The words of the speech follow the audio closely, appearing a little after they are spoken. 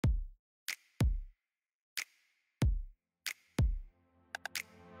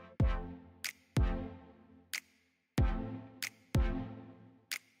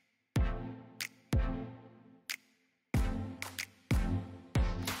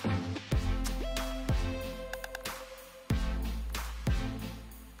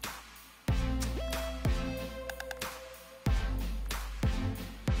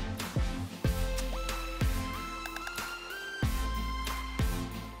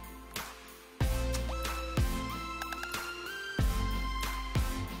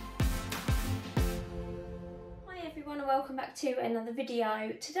welcome back to another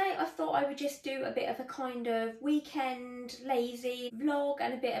video. Today I thought I would just do a bit of a kind of weekend lazy vlog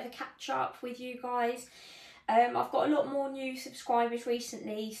and a bit of a catch up with you guys. I've got a lot more new subscribers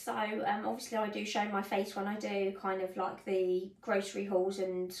recently, so obviously I do show my face when I do kind of like the grocery hauls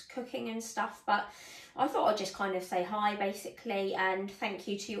and cooking and stuff, but I thought I'd just kind of say hi basically and thank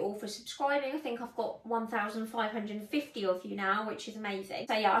you to you all for subscribing. I think I've got 1,550 of you now, which is amazing.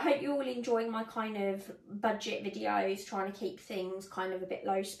 So yeah, I hope you're all enjoying my kind of budget videos, trying to keep things kind of a bit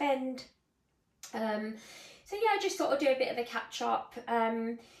low spend. So yeah, I just thought I'd do a bit of a catch up.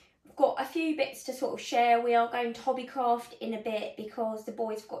 I've got a few bits to sort of share. We are going to Hobbycraft in a bit because the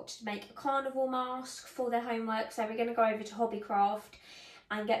boys have got to make a carnival mask for their homework, so we're going to go over to Hobbycraft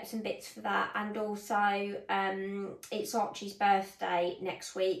and get some bits for that. And also it's Archie's birthday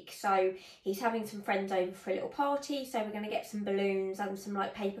next week, so he's having some friends over for a little party, so we're going to get some balloons and some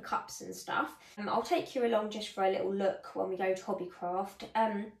like paper cups and stuff. I'll take you along just for a little look when we go to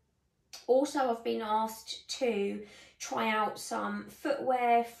Hobbycraft. Also, I've been asked to try out some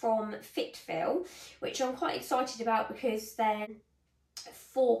footwear from Fitfil, which I'm quite excited about because they're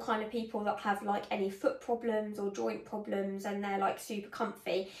for kind of people that have like any foot problems or joint problems, and they're like super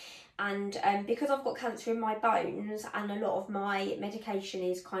comfy. And because I've got cancer in my bones and a lot of my medication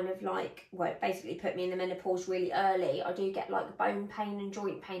is kind of like, well, it basically put me in the menopause really early, I do get like bone pain and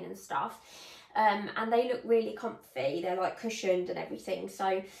joint pain and stuff. And they look really comfy, they're like cushioned and everything,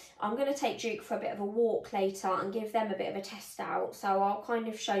 so I'm going to take Duke for a bit of a walk later and give them a bit of a test out, so I'll kind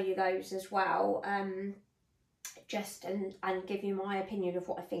of show you those as well, just and give you my opinion of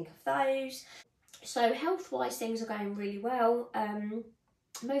what I think of those. So health wise things are going really well.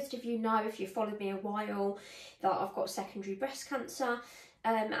 Most of you know, if you've followed me a while, that I've got secondary breast cancer.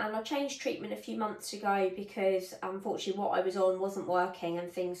 And I changed treatment a few months ago because unfortunately what I was on wasn't working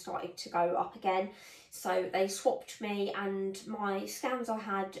and things started to go up again. So they swapped me, and my scans I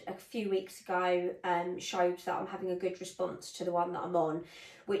had a few weeks ago showed that I'm having a good response to the one that I'm on,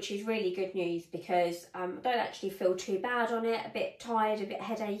 which is really good news because I don't actually feel too bad on it. A bit tired, a bit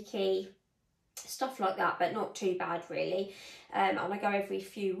headachy, stuff like that, but not too bad really. And I go every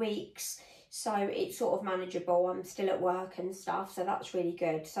few weeks, so it's sort of manageable. I'm still at work and stuff, so that's really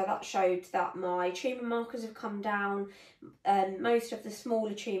good. So that showed that my tumour markers have come down. Most of the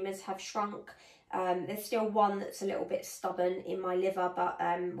smaller tumours have shrunk. There's still one that's a little bit stubborn in my liver, but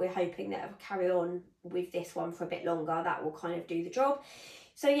we're hoping that it'll carry on with this one for a bit longer. That will kind of do the job.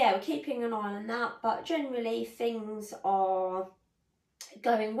 So yeah, we're keeping an eye on that, but generally things are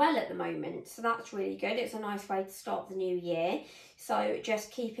going well at the moment, so that's really good. It's a nice way to start the new year, so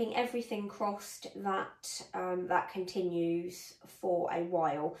just keeping everything crossed that that continues for a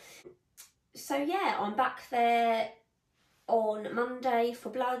while. So yeah, I'm back there on Monday for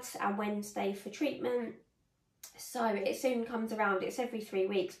bloods and Wednesday for treatment, so it soon comes around. It's every 3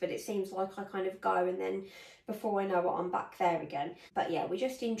 weeks, but it seems like I kind of go and then before I know it, I'm back there again. But yeah, we're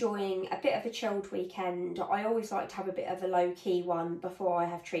just enjoying a bit of a chilled weekend. I always like to have a bit of a low-key one before I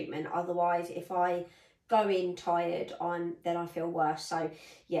have treatment. Otherwise, if I go in tired, then I feel worse. So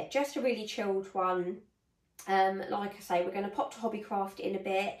yeah, just a really chilled one. Like I say, we're going to pop to Hobbycraft in a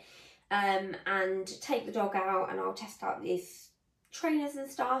bit and take the dog out, and I'll test out these trainers and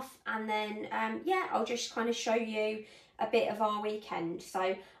stuff. And then yeah, I'll just kind of show you a bit of our weekend. So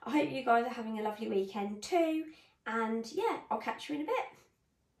I hope you guys are having a lovely weekend too, and yeah, I'll catch you in a bit.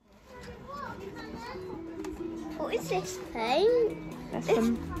 What is this thing?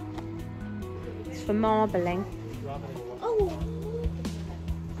 It's for marbling. Oh,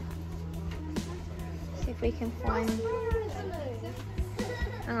 See if we can find.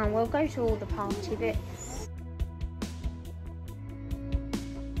 Oh, we'll go to all the party bits.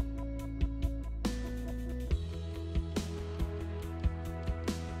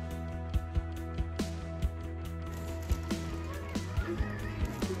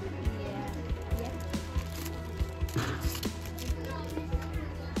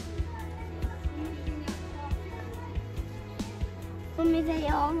 for me they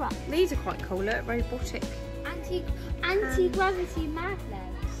are right. These are quite cool, look, robotic. Anti-gravity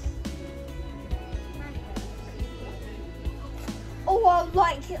magnets. Oh, I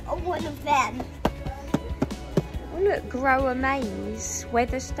like one of them. Oh look, Grower Maze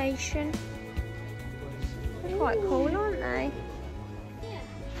weather station. They're quite cool, aren't they? Yeah.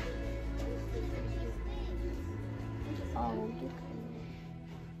 Oh,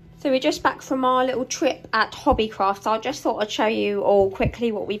 So we're just back from our little trip at Hobbycraft. So I just thought I'd show you all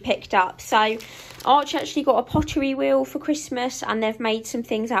quickly what we picked up. So Archie actually got a pottery wheel for Christmas, and they've made some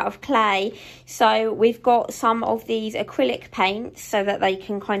things out of clay. So we've got some of these acrylic paints so that they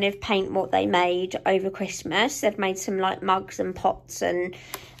can kind of paint what they made over Christmas. They've made some like mugs and pots and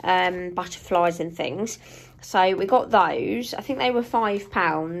butterflies and things. So we got those. I think they were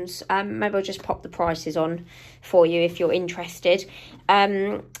 £5. Maybe I'll just pop the prices on for you if you're interested.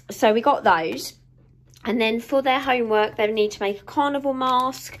 So we got those. And then for their homework, they need to make a carnival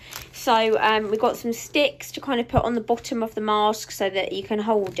mask. So we got some sticks to kind of put on the bottom of the mask so that you can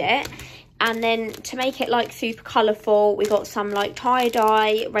hold it. And then to make it like super colourful, we got some like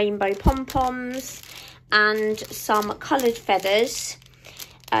tie-dye rainbow pom-poms and some coloured feathers.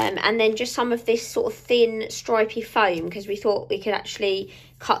 And then just some of this sort of thin stripy foam, because we thought we could actually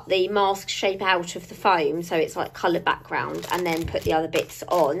cut the mask shape out of the foam so it's like coloured background, and then put the other bits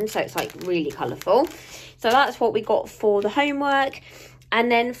on so it's like really colourful. So that's what we got for the homework.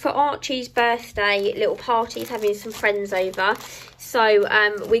 And then for Archie's birthday little party, he's having some friends over. So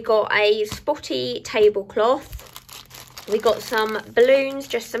we got a spotty tablecloth. We got some balloons,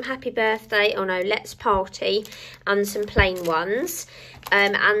 just some happy birthday, oh no, let's party, and some plain ones.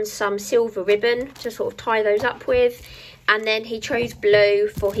 And some silver ribbon to sort of tie those up with. And then he chose blue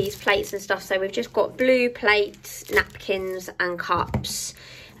for his plates and stuff. So we've just got blue plates, napkins and cups.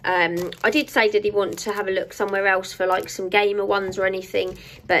 I did say, did he want to have a look somewhere else for like some gamer ones or anything?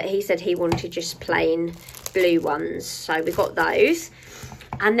 But he said he wanted just plain blue ones. So we got those.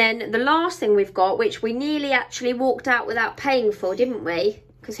 And then the last thing we've got, which we nearly actually walked out without paying for, didn't we?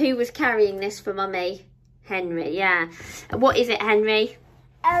 Because who was carrying this for Mummy? Henry, yeah. What is it, Henry?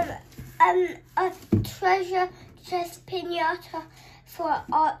 A treasure chest pinata for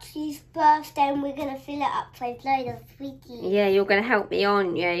Archie's birthday, and we're going to fill it up with loads of sweeties. Yeah, you're going to help me,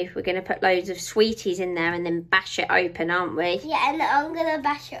 aren't you? We're going to put loads of sweeties in there and then bash it open, aren't we? Yeah, and I'm going to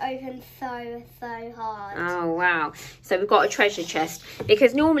bash it open so hard. Oh, wow. So we've got a treasure chest.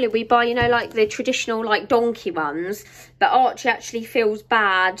 Because normally we buy, you know, like the traditional, like, donkey ones. But Archie actually feels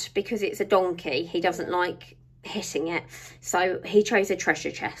bad because it's a donkey. He doesn't like hitting it. So he chose a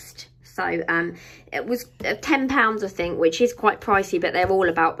treasure chest. So it was £10, I think, which is quite pricey, but they're all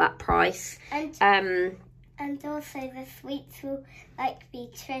about that price. And also the sweets will be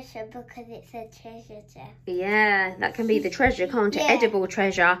treasure because it's a treasure chest. Yeah, that can be the treasure, can't it? Yeah. Edible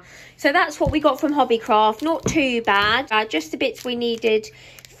treasure. So that's what we got from Hobbycraft. Not too bad. Just the bits we needed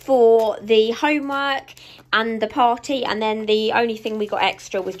for the homework and the party, and then the only thing we got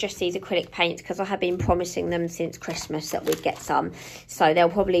extra was just these acrylic paints, because I have been promising them since Christmas that we'd get some. So they'll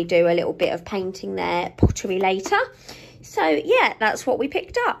probably do a little bit of painting their pottery later. So yeah, that's what we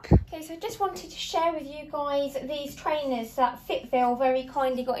picked up. Okay, so I just wanted to share with you guys these trainers that Fitville very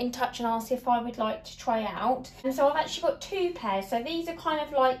kindly got in touch and asked if I would like to try out. And so I've actually got 2 pairs. So these are kind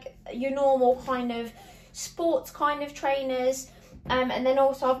of like your normal kind of sports kind of trainers. And then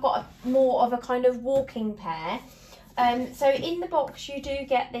also I've got more of a kind of walking pair. So in the box you do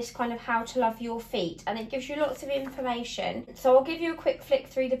get this kind of how to love your feet, and it gives you lots of information. So I'll give you a quick flick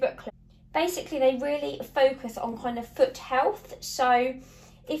through the booklet. Basically they really focus on kind of foot health. So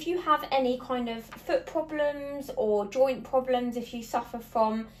if you have any kind of foot problems or joint problems, if you suffer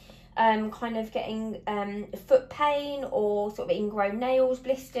from kind of getting foot pain or sort of ingrown nails,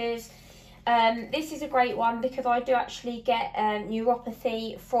 blisters, this is a great one because I do actually get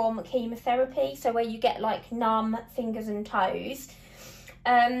neuropathy from chemotherapy, so where you get like numb fingers and toes.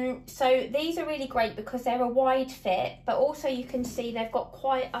 So these are really great because they're a wide fit, but also you can see they've got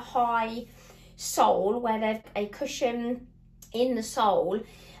quite a high sole where they've a cushion in the sole.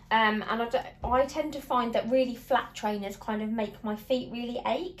 And I tend to find that really flat trainers kind of make my feet really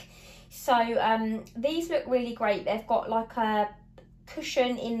ache. So these look really great. They've got like a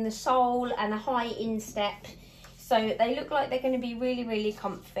cushion in the sole and a high instep, so they look like they're going to be really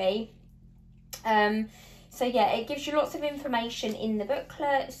comfy. So yeah, it gives you lots of information in the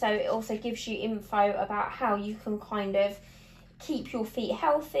booklet. So it also gives you info about how you can kind of keep your feet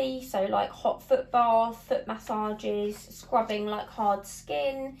healthy, so like hot foot bath, foot massages, scrubbing like hard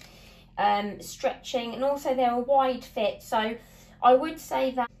skin, stretching, and also they're a wide fit. So I would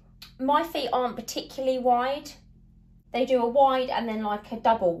say that my feet aren't particularly wide. They do a wide and then like a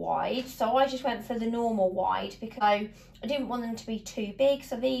double wide. So I just went for the normal wide because I didn't want them to be too big.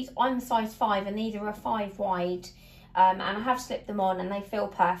 So these, I'm a size 5 and these are a 5 wide. And I have slipped them on and they feel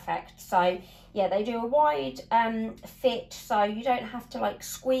perfect. So yeah, they do a wide fit, so you don't have to like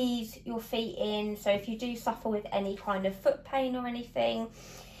squeeze your feet in. So if you do suffer with any kind of foot pain or anything.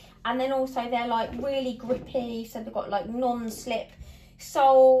 And then also they're like really grippy. So they've got like non-slip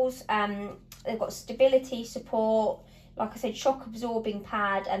soles, they've got stability support, like I said, shock absorbing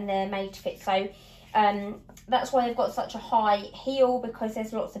pad, and they're made to fit. So that's why they've got such a high heel, because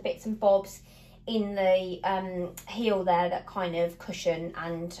there's lots of bits and bobs in the heel there that kind of cushion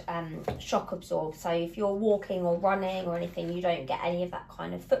and shock absorb. So if you're walking or running or anything, you don't get any of that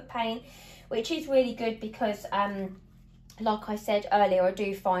kind of foot pain, which is really good, because like I said earlier, I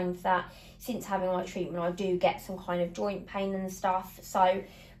do find that since having my treatment, I do get some kind of joint pain and stuff. So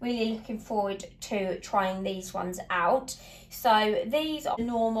really looking forward to trying these ones out. So these are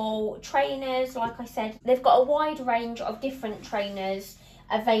normal trainers. Like I said, they've got a wide range of different trainers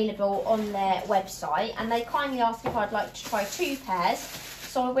available on their website, and they kindly asked if I'd like to try 2 pairs.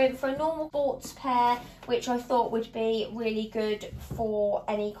 So I went for a normal sports pair, which I thought would be really good for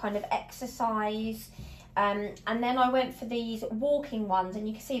any kind of exercise. And then I went for these walking ones, and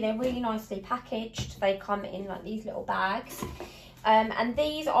you can see they're really nicely packaged. They come in like these little bags. And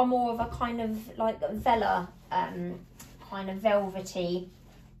these are more of a kind of like vela, kind of velvety,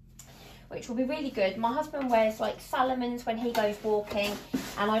 which will be really good. My husband wears like Salomons when he goes walking,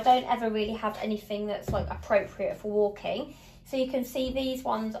 and I don't ever really have anything that's like appropriate for walking. So you can see these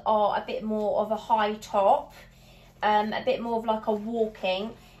ones are a bit more of a high top, a bit more of like a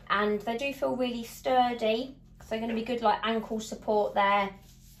walking, and they do feel really sturdy. So they're going to be good like ankle support there.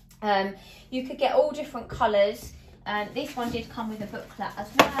 You could get all different colours. This one did come with a booklet as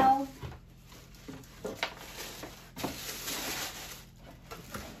well.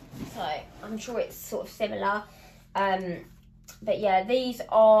 So I'm sure it's sort of similar. But yeah, these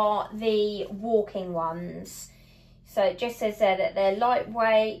are the walking ones. So it just says there that they're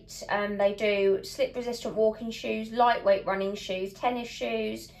lightweight. They do slip resistant walking shoes, lightweight running shoes, tennis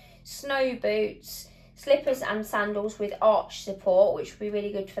shoes, snow boots, slippers and sandals with arch support, which will be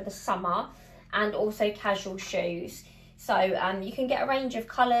really good for the summer, and also casual shoes. So you can get a range of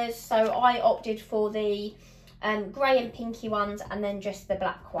colours. So I opted for the grey and pinky ones, and then just the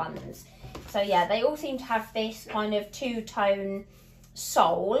black ones. So yeah, they all seem to have this kind of two-tone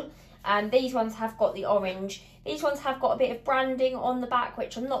sole. These ones have got the orange. These ones have got a bit of branding on the back,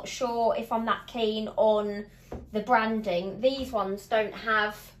 which I'm not sure if I'm that keen on the branding. These ones don't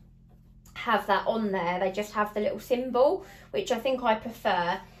have that on there. They just have the little symbol, which I think I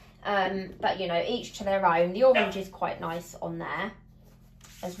prefer. But you know, each to their own. The orange is quite nice on there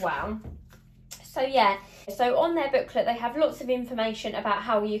as well. So yeah, so on their booklet they have lots of information about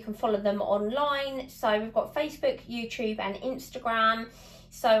how you can follow them online. So we've got Facebook, YouTube and Instagram.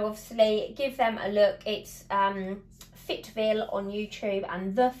 So obviously give them a look. It's Fitville on YouTube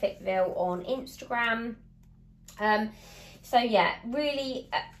and The Fitville on Instagram. So yeah, really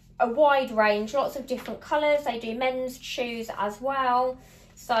a wide range, lots of different colours. They do men's shoes as well.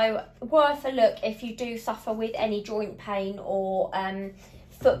 So worth a look if you do suffer with any joint pain or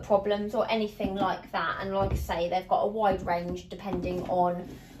foot problems or anything like that. And like I say, they've got a wide range depending on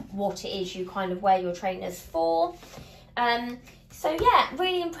what it is you kind of wear your trainers for. So yeah,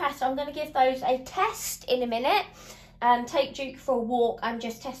 really impressed. I'm going to give those a test in a minute. Take Duke for a walk and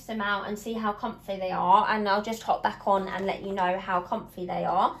just test them out and see how comfy they are. And I'll just hop back on and let you know how comfy they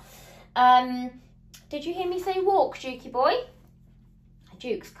are. Did you hear me say walk, Dukey boy?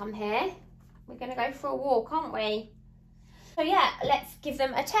 Duke's come here. We're going to go for a walk, aren't we? So yeah, let's give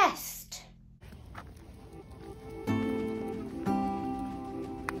them a test.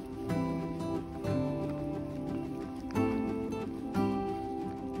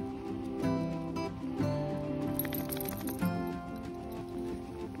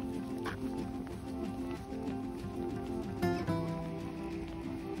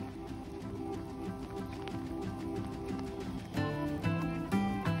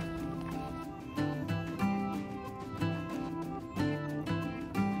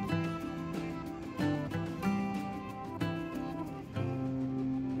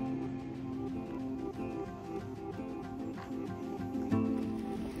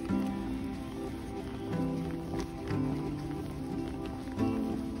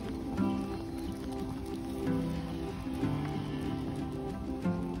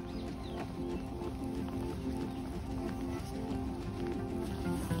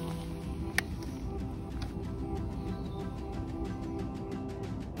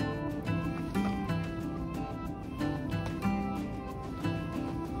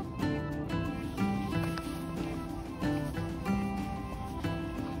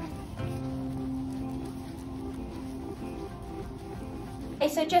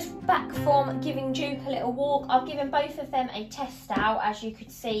 So just back from giving Duke a little walk, I've given both of them a test out, as you could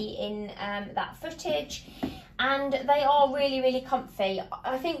see in that footage. and they are really, really comfy.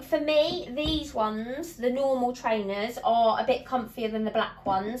 I think for me, these ones, the normal trainers, are a bit comfier than the black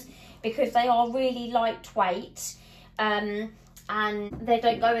ones because they are really lightweight, and they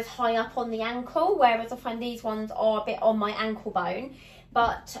don't go as high up on the ankle, whereas I find these ones are a bit on my ankle bone.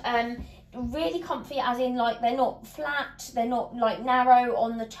 But really comfy, as in like they're not flat, they're not like narrow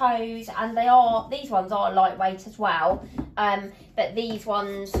on the toes, and these ones are lightweight as well, but these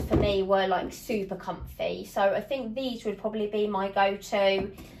ones for me were like super comfy. So I think these would probably be my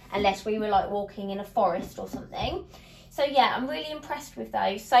go-to unless we were like walking in a forest or something. So yeah, I'm really impressed with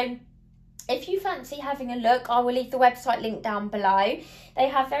those. So if you fancy having a look, I will leave the website link down below. They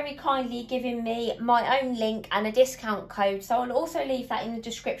have very kindly given me my own link and a discount code, so I'll also leave that in the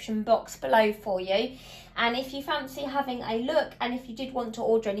description box below for you. And if you fancy having a look, and if you did want to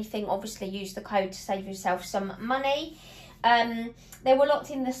order anything, obviously use the code to save yourself some money. There were lots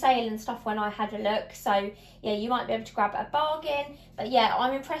in the sale and stuff when I had a look, so yeah, you might be able to grab a bargain. But yeah,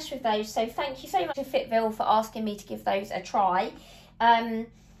 I'm impressed with those, so thank you so much to Fitville for asking me to give those a try.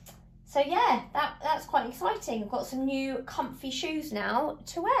 So yeah, that's quite exciting. I've got some new comfy shoes now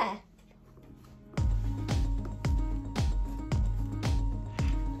to wear.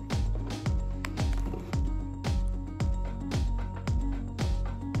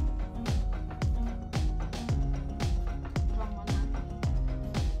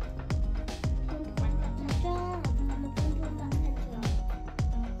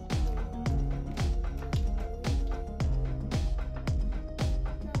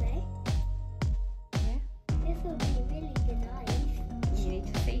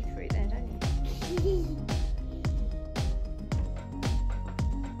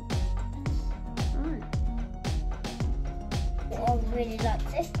 I really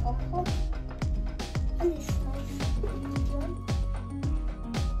like this pom-pom. And this nice one.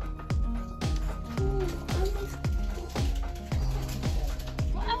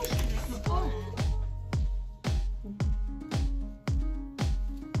 What else is this on?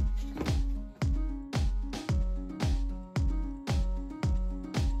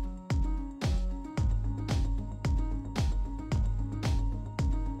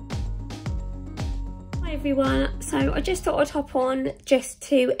 Hi everyone, so I just thought I'd hop on just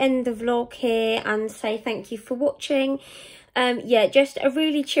to end the vlog here and say thank you for watching. Yeah, just a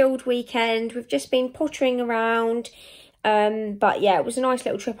really chilled weekend. We've just been pottering around, but yeah, it was a nice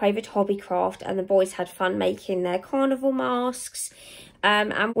little trip over to Hobbycraft, and the boys had fun making their carnival masks.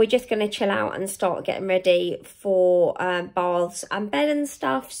 And we're just going to chill out and start getting ready for baths and bed and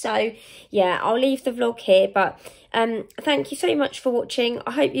stuff. So yeah, I'll leave the vlog here, but thank you so much for watching.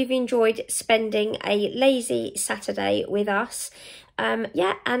 I hope you've enjoyed spending a lazy Saturday with us.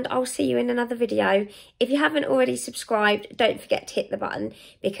 Yeah, and I'll see you in another video. If you haven't already subscribed, don't forget to hit the button,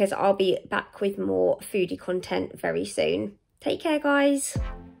 because I'll be back with more foodie content very soon. Take care, guys.